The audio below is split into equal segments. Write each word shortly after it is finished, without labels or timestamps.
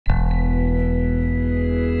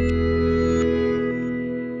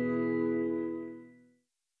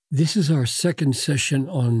This is our second session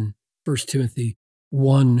on 1 Timothy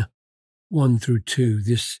 1, 1 through 2,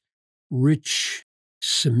 this rich,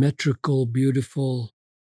 symmetrical, beautiful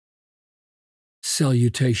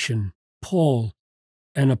salutation. Paul,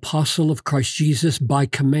 an apostle of Christ Jesus, by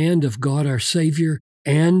command of God our Savior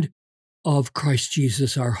and of Christ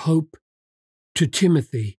Jesus our hope, to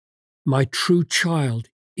Timothy, my true child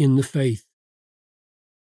in the faith.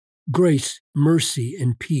 Grace, mercy,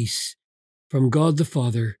 and peace from God the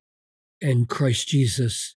Father and Christ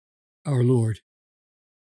Jesus our Lord.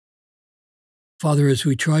 Father, as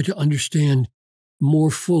we try to understand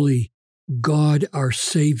more fully God our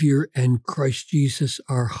Savior and Christ Jesus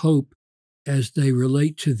our hope as they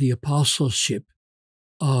relate to the apostleship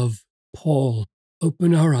of Paul,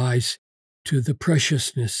 open our eyes to the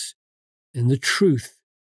preciousness and the truth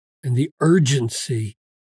and the urgency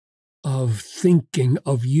of thinking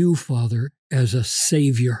of you, Father, as a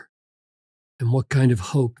Savior, and what kind of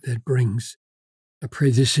hope that brings. I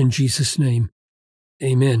pray this in Jesus' name.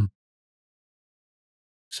 Amen.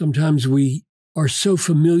 Sometimes we are so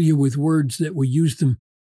familiar with words that we use them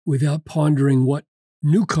without pondering what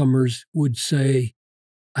newcomers would say.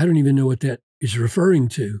 I don't even know what that is referring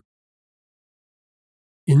to.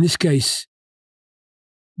 In this case,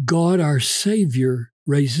 God our Savior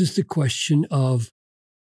raises the question of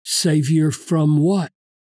Savior from what?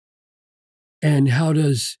 And how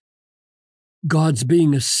does God's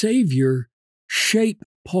being a Savior shape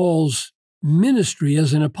Paul's ministry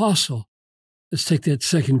as an apostle? Let's take that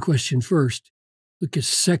second question first. Look at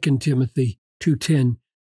 2 Timothy 2:10.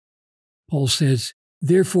 Paul says,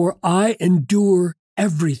 "Therefore I endure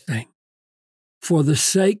everything for the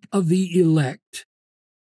sake of the elect,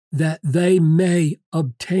 that they may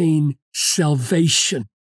obtain salvation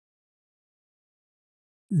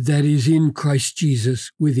that is in Christ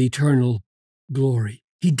Jesus with eternal glory."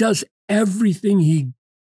 He does everything he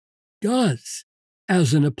does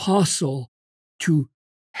as an apostle to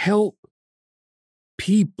help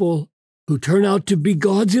people who turn out to be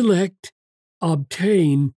God's elect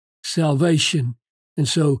obtain salvation. And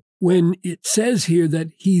so when it says here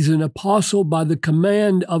that he's an apostle by the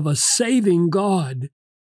command of a saving God,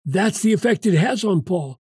 that's the effect it has on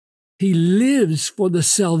Paul. He lives for the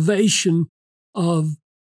salvation of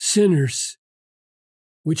sinners,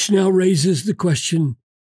 which now raises the question,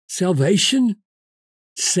 salvation?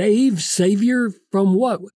 Savior from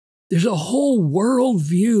what? There's a whole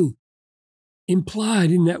worldview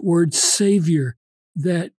implied in that word Savior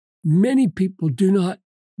that many people do not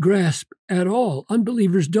grasp at all.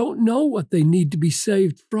 Unbelievers don't know what they need to be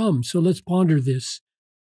saved from. So let's ponder this.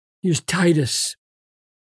 Here's Titus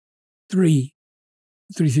 3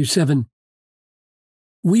 through 7.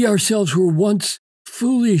 We ourselves were once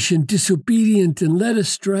foolish and disobedient and led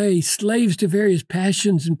astray, slaves to various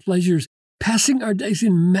passions and pleasures, passing our days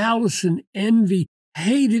in malice and envy,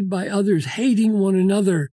 hated by others, hating one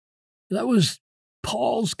another. That was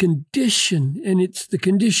Paul's condition, and it's the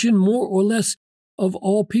condition more or less of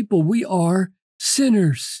all people. We are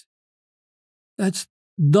sinners. That's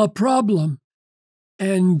the problem,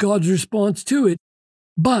 and God's response to it.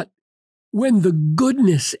 But when the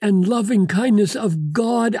goodness and loving kindness of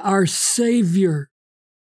God our Savior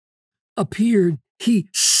appeared, he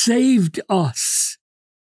saved us.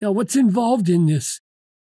 Now, what's involved in this?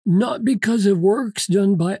 Not because of works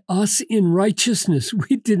done by us in righteousness.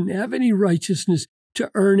 We didn't have any righteousness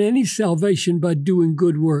to earn any salvation by doing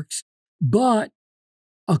good works, but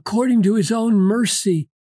according to his own mercy,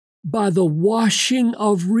 by the washing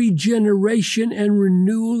of regeneration and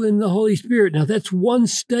renewal in the Holy Spirit. Now, that's one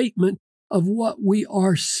statement of what we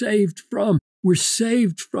are saved from. We're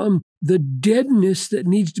saved from the deadness that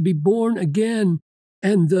needs to be born again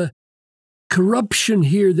and the corruption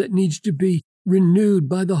here that needs to be renewed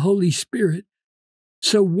by the Holy Spirit.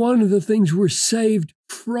 So one of the things we're saved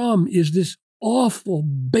from is this awful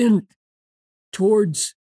bent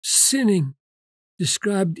towards sinning,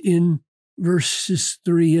 described in verses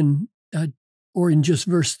 3 or in just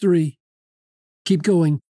verse 3. Keep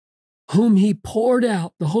going. Whom he poured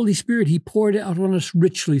out, the Holy Spirit, he poured out on us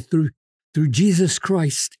richly through Jesus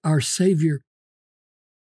Christ, our Savior.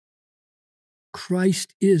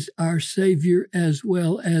 Christ is our Savior as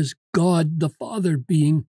well as God the Father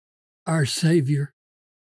being our Savior.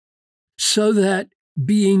 So that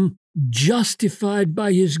being justified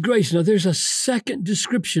by his grace. Now there's a second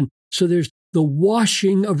description. So there's the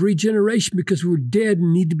washing of regeneration because we're dead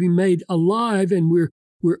and need to be made alive, and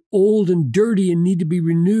we're old and dirty and need to be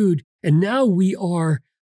renewed. And now we are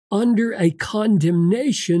under a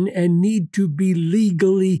condemnation and need to be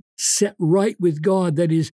legally set right with God,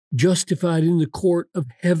 that is, justified in the court of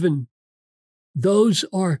heaven. Those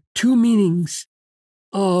are two meanings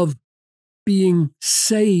of being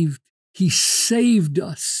saved. He saved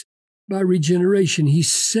us by regeneration. He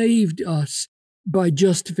saved us by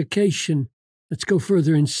justification. Let's go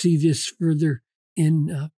further and see this further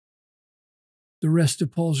in the rest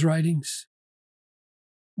of Paul's writings.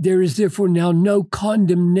 There is therefore now no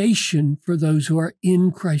condemnation for those who are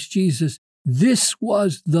in Christ Jesus. This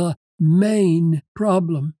was the main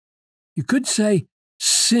problem. You could say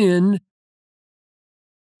sin,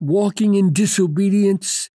 walking in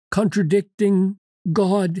disobedience, contradicting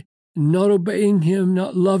God, not obeying Him,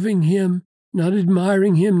 not loving Him, not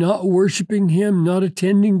admiring Him, not worshiping Him, not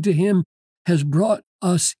attending to Him, has brought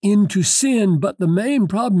us into sin. But the main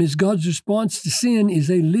problem is God's response to sin is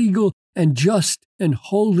a legal and just and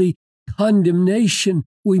holy condemnation.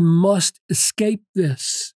 We must escape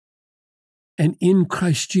this. And in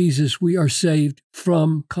Christ Jesus, we are saved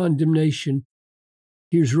from condemnation.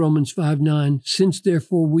 Here's Romans 5:9. Since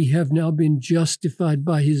therefore we have now been justified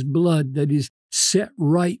by His blood, that is, set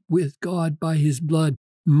right with God by His blood,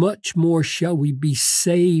 much more shall we be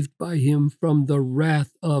saved by Him from the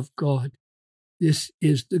wrath of God. This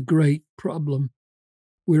is the great problem.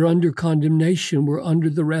 We're under condemnation. We're under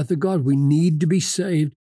the wrath of God. We need to be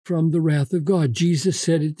saved from the wrath of God. Jesus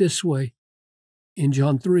said it this way in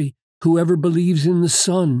John 3. Whoever believes in the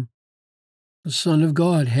Son of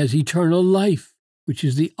God, has eternal life, which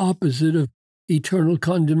is the opposite of eternal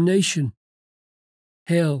condemnation,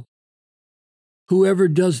 hell. Whoever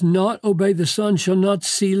does not obey the Son shall not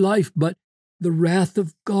see life, but the wrath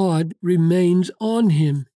of God remains on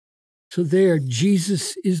him. So there,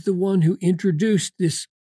 Jesus is the one who introduced this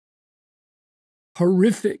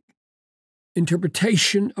horrific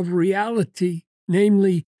interpretation of reality,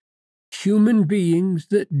 namely human beings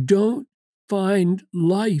that don't find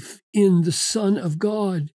life in the Son of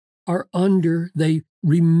God they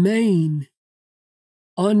remain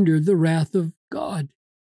under the wrath of God.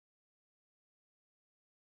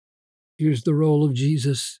 Here's the role of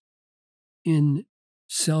Jesus in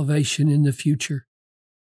salvation in the future.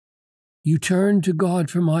 You turn to God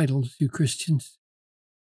from idols, you Christians,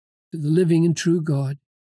 to the living and true God,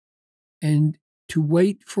 and to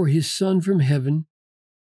wait for His Son from heaven,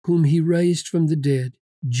 whom He raised from the dead,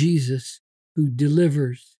 Jesus, who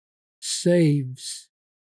delivers, saves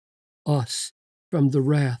us from the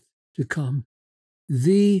wrath to come.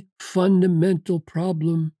 The fundamental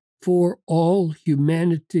problem for all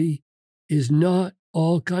humanity is not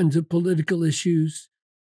all kinds of political issues,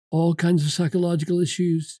 all kinds of psychological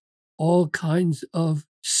issues, all kinds of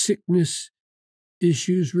sickness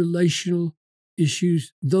issues, relational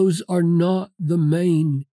issues. Those are not the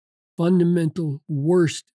main, fundamental,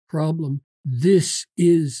 worst problem. This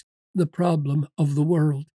is the problem of the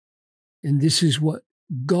world. And this is what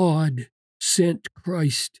God sent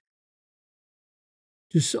Christ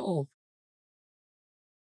to solve.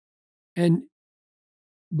 And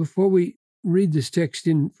before we read this text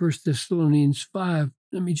in 1 Thessalonians 5,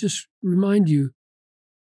 let me just remind you,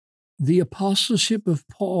 the apostleship of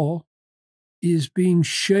Paul is being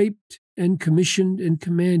shaped and commissioned and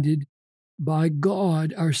commanded by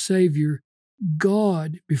God, our Savior.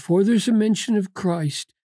 God, before there's a mention of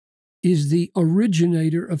Christ, is the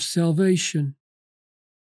originator of salvation.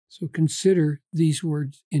 So consider these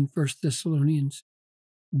words in 1 Thessalonians.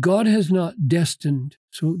 God has not destined.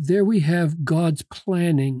 So there we have God's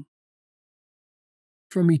planning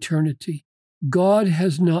from eternity. God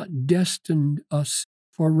has not destined us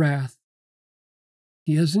for wrath.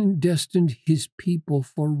 He hasn't destined His people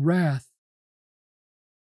for wrath,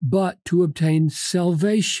 but to obtain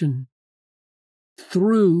salvation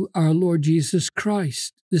through our Lord Jesus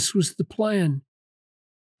Christ. This was the plan.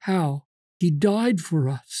 How? He died for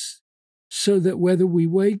us so that whether we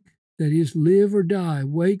wake, that is, live or die,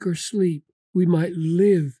 wake or sleep, we might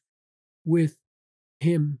live with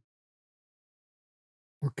Him.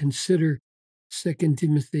 Or consider 2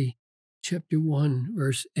 Timothy chapter 1,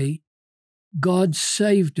 verse 8. God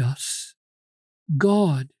saved us.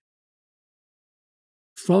 God,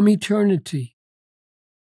 from eternity,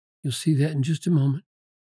 you'll see that in just a moment,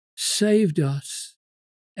 saved us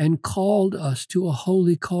and called us to a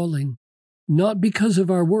holy calling, not because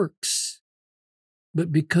of our works,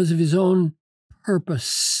 but because of His own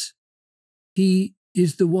purpose. He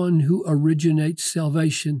is the one who originates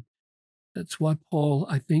salvation. That's why Paul,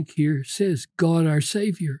 I think, here says, God our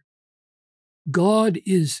Savior. God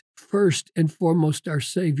is first and foremost our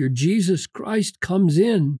Savior. Jesus Christ comes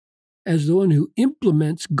in as the one who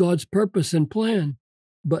implements God's purpose and plan.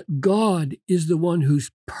 But God is the one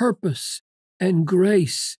whose purpose and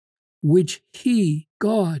grace, which He,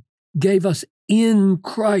 God, gave us in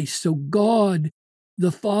Christ. So God,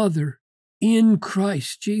 the Father, in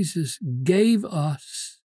Christ Jesus gave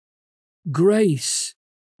us grace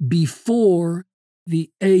before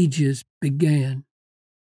the ages began.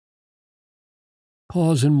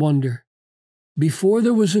 Pause and wonder. Before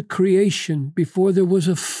there was a creation, before there was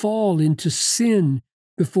a fall into sin,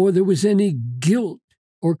 before there was any guilt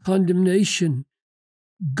or condemnation,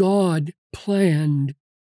 God planned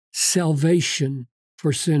salvation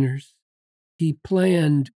for sinners. He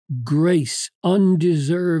planned grace,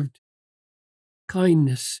 undeserved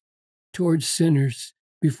kindness towards sinners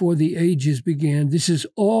before the ages began. This is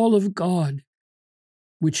all of God,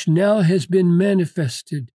 which now has been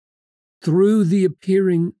manifested through the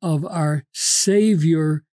appearing of our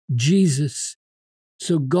Savior, Jesus.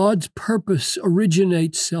 So God's purpose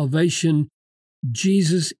originates salvation.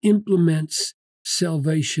 Jesus implements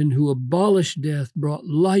salvation, who abolished death, brought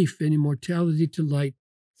life and immortality to light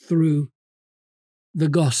through the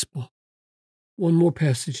gospel. One more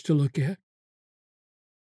passage to look at.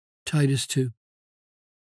 Titus 2.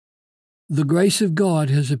 The grace of God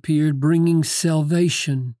has appeared, bringing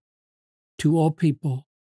salvation to all people,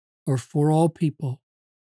 or for all people,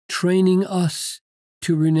 training us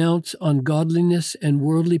to renounce ungodliness and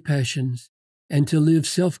worldly passions, and to live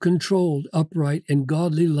self-controlled, upright, and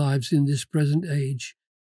godly lives in this present age,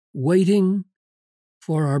 waiting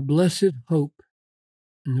for our blessed hope.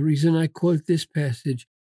 And the reason I quote this passage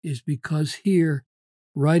is because here,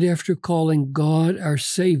 right after calling God our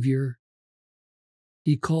Savior,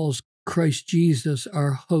 he calls Christ Jesus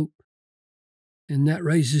our hope. And that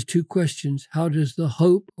raises two questions. How does the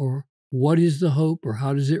hope, or what is the hope, or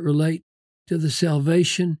how does it relate to the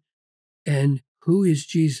salvation? And who is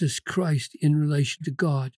Jesus Christ in relation to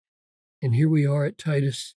God? And here we are at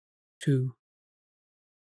Titus 2,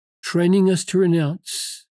 training us to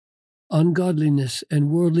renounce ungodliness and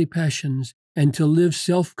worldly passions, and to live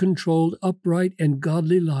self-controlled, upright, and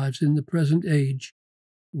godly lives in the present age,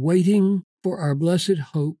 waiting for our blessed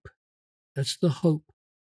hope. That's the hope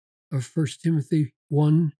of 1 Timothy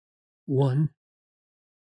 1:1.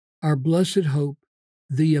 Our blessed hope,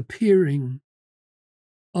 the appearing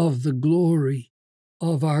of the glory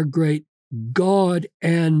of our great God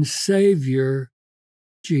and Savior,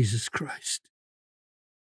 Jesus Christ.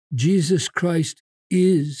 Jesus Christ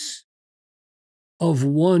is of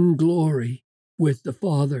one glory with the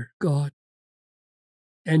Father, God,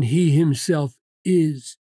 and he himself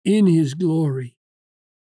is, in his glory,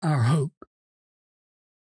 our hope.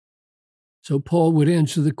 So Paul would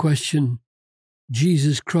answer the question,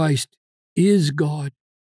 Jesus Christ is God,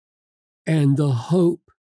 and the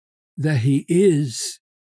hope that he is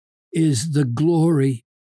the glory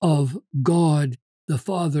of God the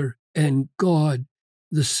Father and God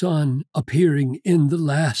the Son appearing in the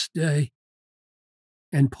last day.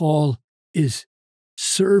 And Paul is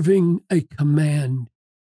serving a command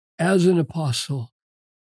as an apostle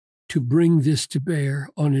to bring this to bear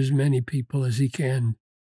on as many people as he can,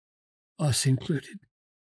 us included.